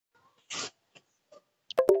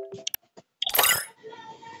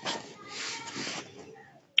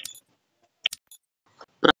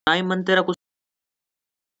Time मन तेरा कुछ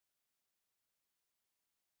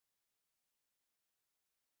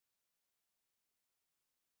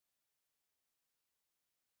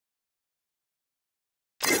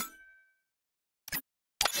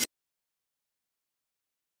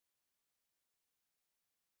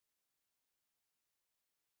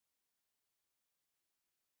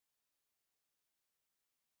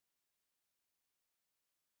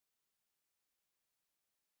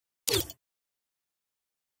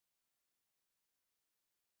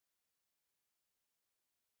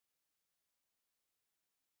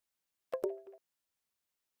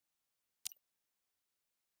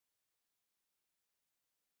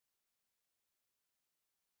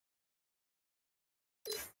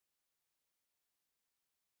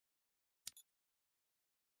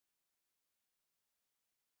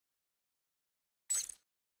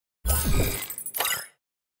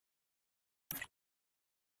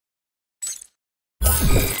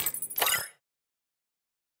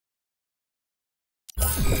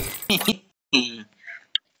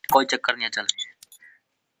कोई चक्कर नहीं है, चल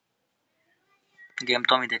गेम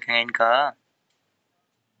तो हम ही देखें इनका।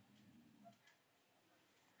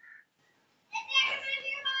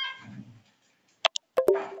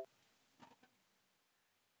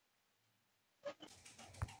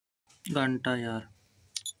 घंटा यार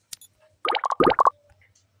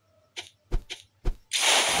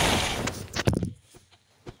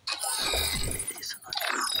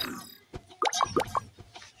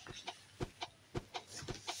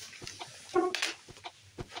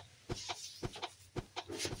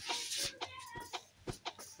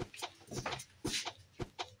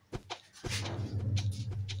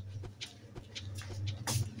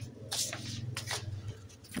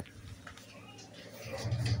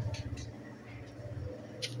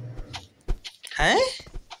है।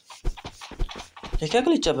 ये क्या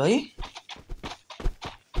ग्लिच है भाई?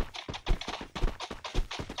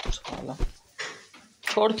 साला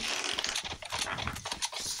छोड़।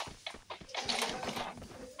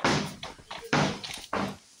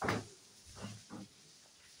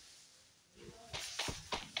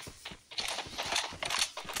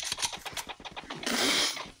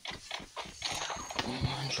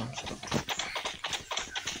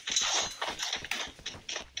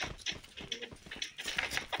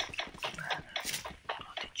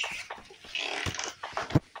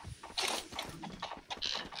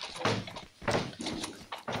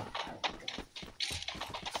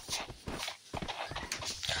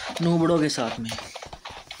 नूबड़ों के साथ में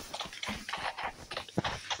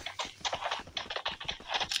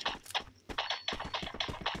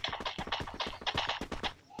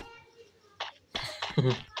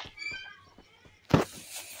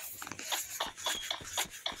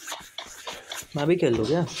मैं भी खेल लूँ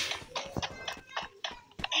क्या?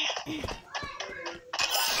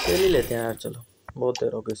 खेल ही लेते हैं यार, चलो बहुत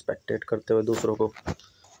देर हो गई स्पेक्टेट करते हुए दूसरों को।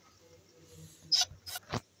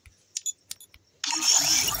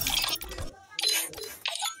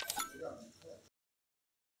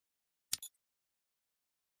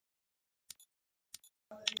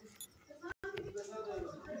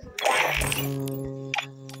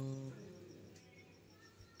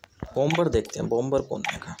 बॉम्बर देखते हैं, बॉम्बर कौन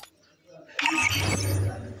देगा।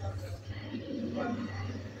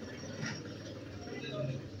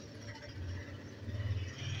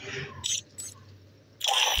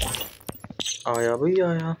 आया भाई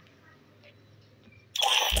आया।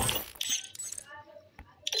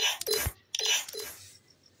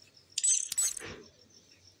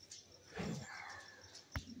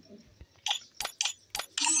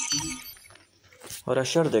 और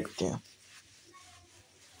अशर देखते हैं,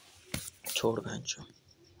 छोड़ बेंचो।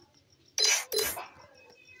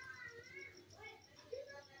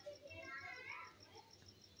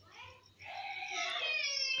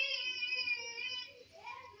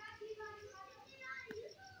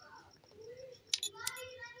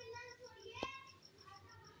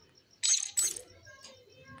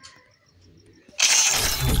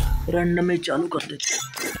 रैंडम में चालू कर देते हैं।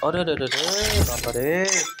 अरे अरे अरे बाबा रे,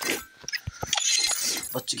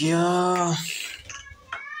 बच गया।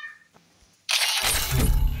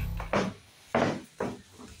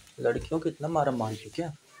 लड़कियों को इतना मारा मान ली क्या?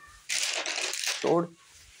 तोड़।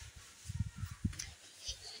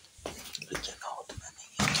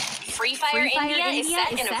 Free Fire India is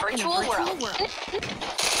set in a virtual world.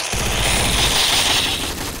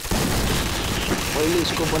 पहले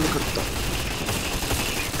इसको बंद करता।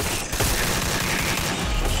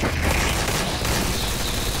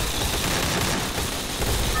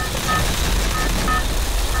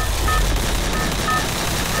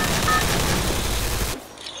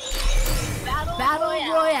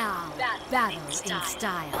 battle in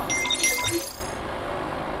style.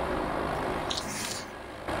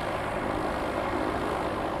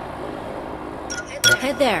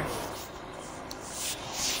 Head there.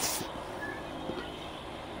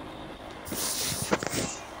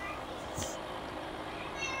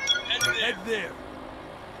 Head there.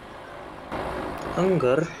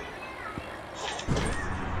 Hunger.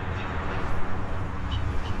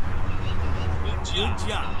 Good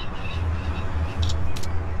job.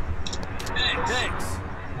 Thanks.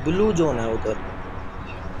 Blue zone है उधर,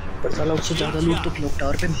 पर साला उससे ज्यादा लूट तो क्लॉक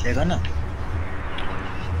टावर पे मिलेगा ना।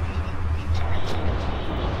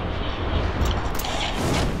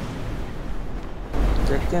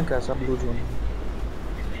 देखते हैं कैसा ब्लू जोन है।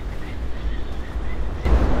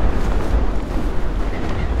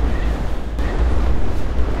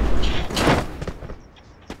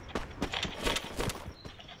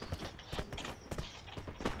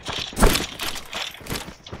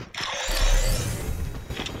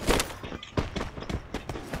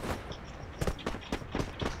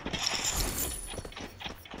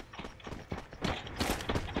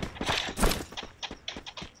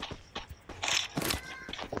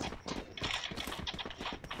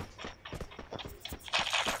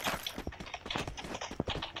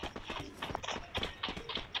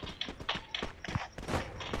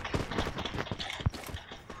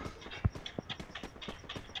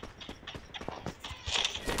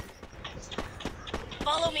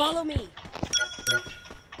 Follow me.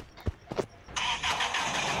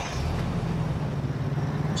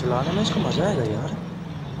 चलाने में इसको मजा आएगा यार।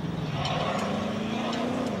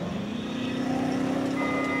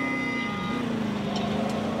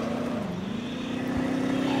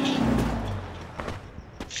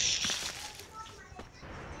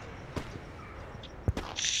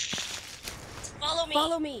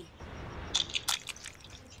 Follow me.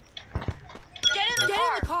 Get in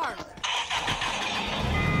the car.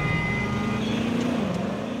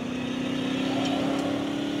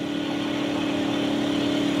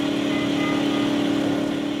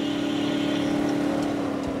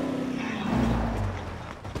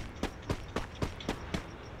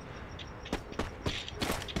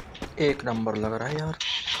 एक नंबर लग रहा है यार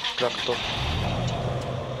ट्रक तो।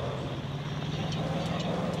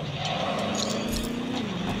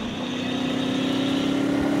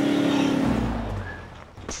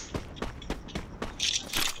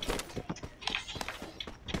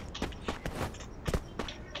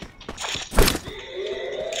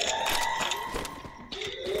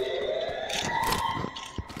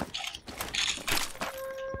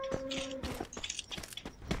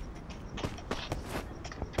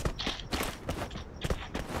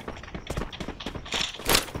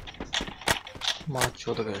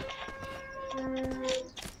 माचो तो गए।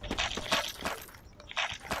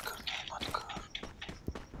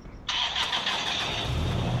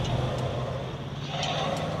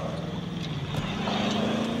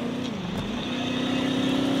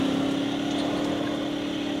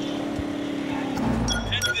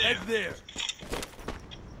 Head there.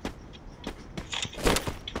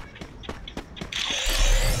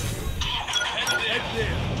 Head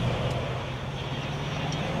there.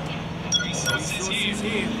 Resources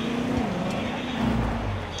here.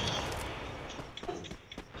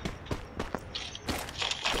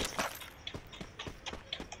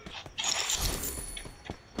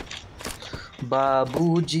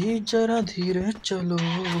 बाबूजी जरा धीरे चलो,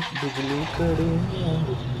 बिजली खड़ी है,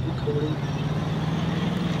 बिजली खड़ी।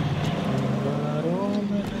 अंगारों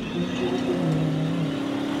में बिजली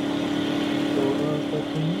तो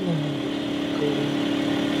पता नहीं करी।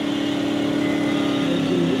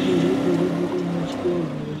 धीरे धीरे धीरे धीरे मुझको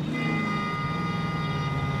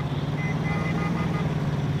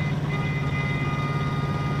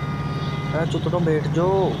चुतड़ों बैठ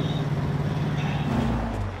जाओ।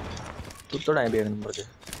 चुतड़ा है बेग नंबर के।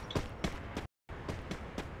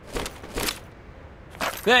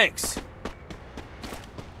 Thanks.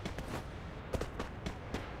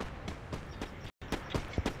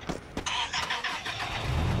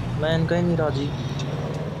 मैं इनका ही नहीं राजी।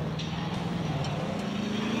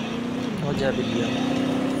 और जा भी लिया।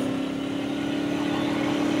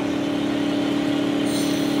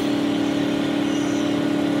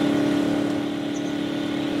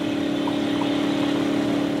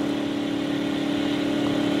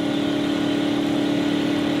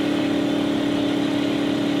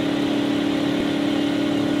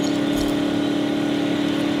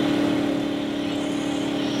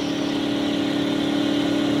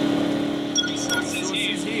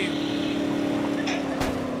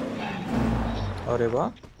 अरे वाह,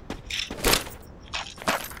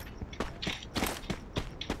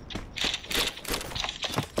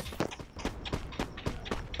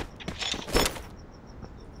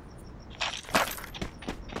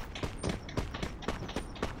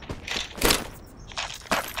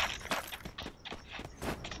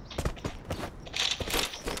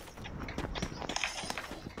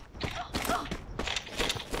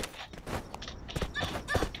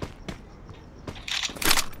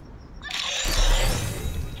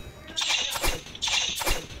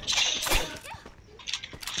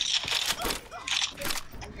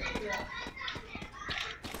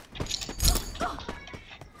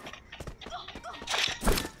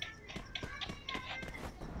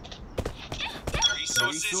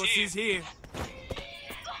 Resources here.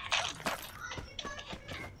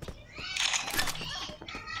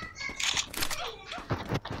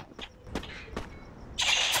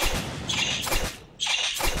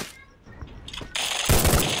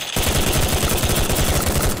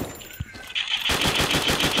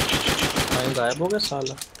 गायब हो गया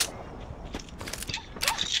साला।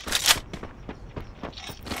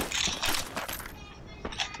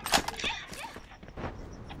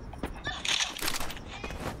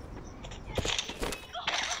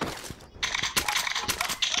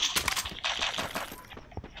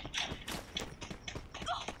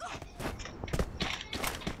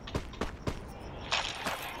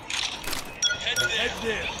 Head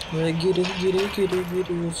there. गिरे गिरे गिरे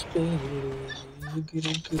गिरे उस पे गिरे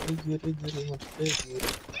गिरे गिरे गिरे गिरे उस पे गिरे।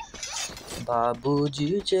 बाबूजी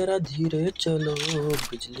जरा धीरे चलो,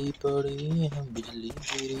 बिजली पड़ी है बिजली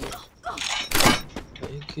गिरी।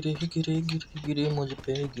 गिरे गिरे गिरे गिरे मुझ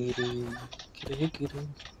पे गिरे गिरे गिरे।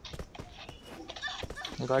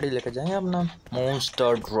 गाड़ी लेके जाएं अपना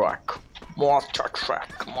monster truck, monster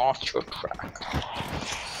truck, monster truck.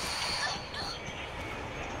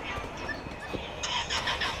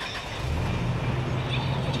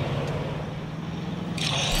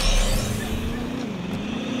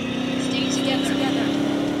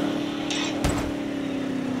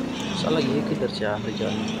 साला ये किधर से आ रही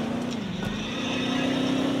जानी?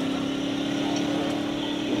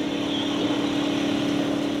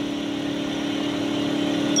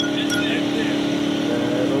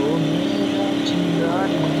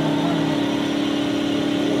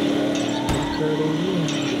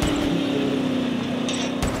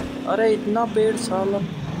 अरे इतना पेड़ साला।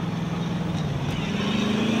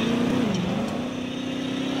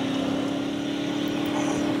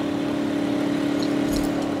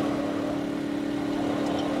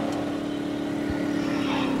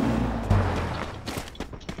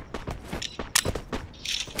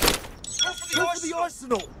 The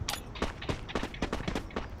arsenal.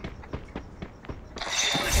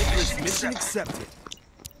 Mission accepted.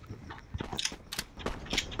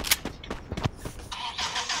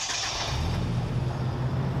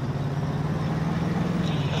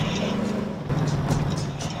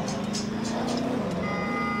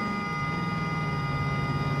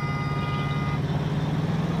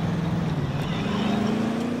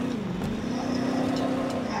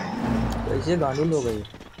 कैसे गांडुल हो गई?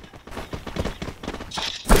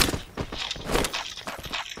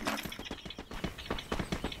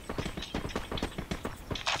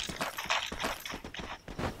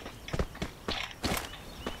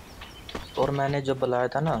 और मैंने जब बुलाया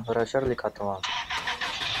था ना, रशर लिखा था वहाँ।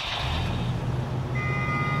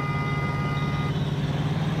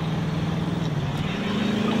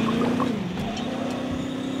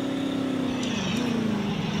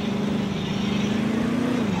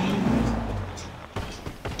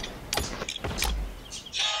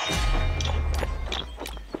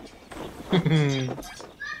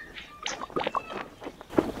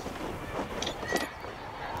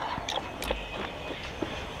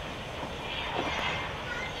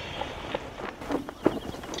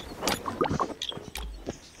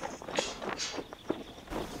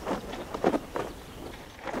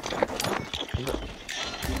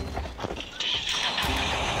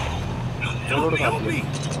 Help me!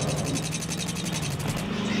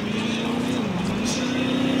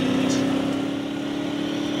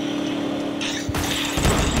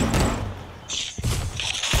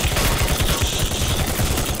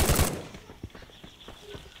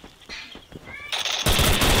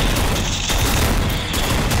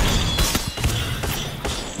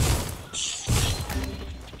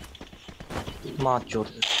 माँ चोर।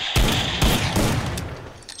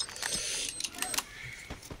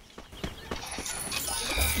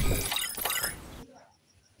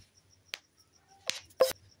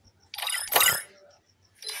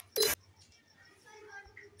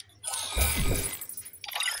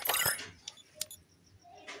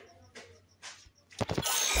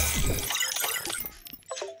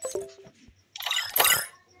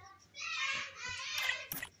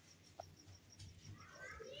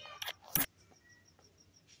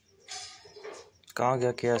 कहाँ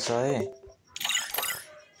गया कैसा है?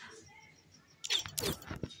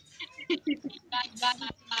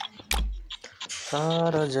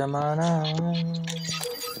 सारा जमाना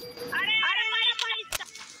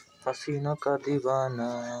हसीनों का दीवाना।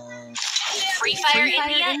 Free Fire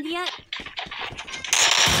India.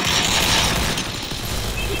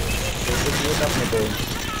 कैसे किया था आपने तो?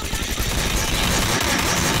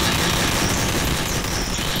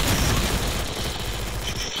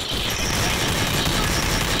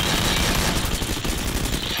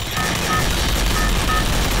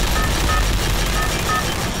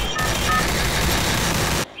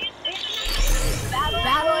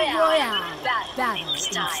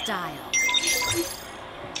 style.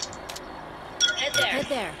 Head there. Head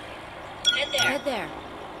there. Head there. Head there.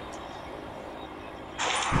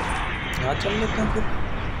 यहाँ चल लेते हैं फिर।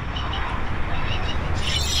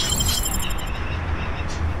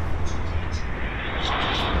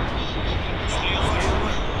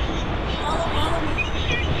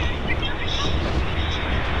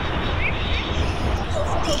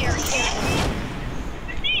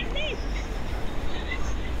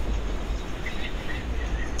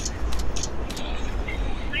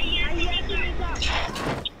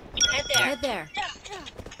 Head there.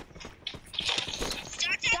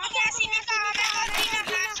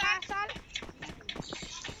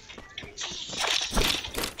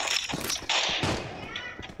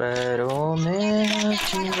 पैरों में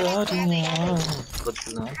चिंगारियां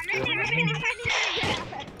बदलाते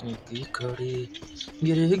की खड़ी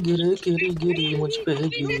गिरे गिरे गिरे गिरे मुझ पे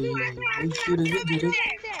गिरे गिरे गिरे।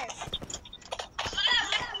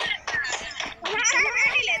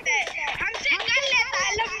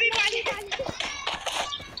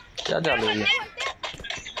 क्या चालू है?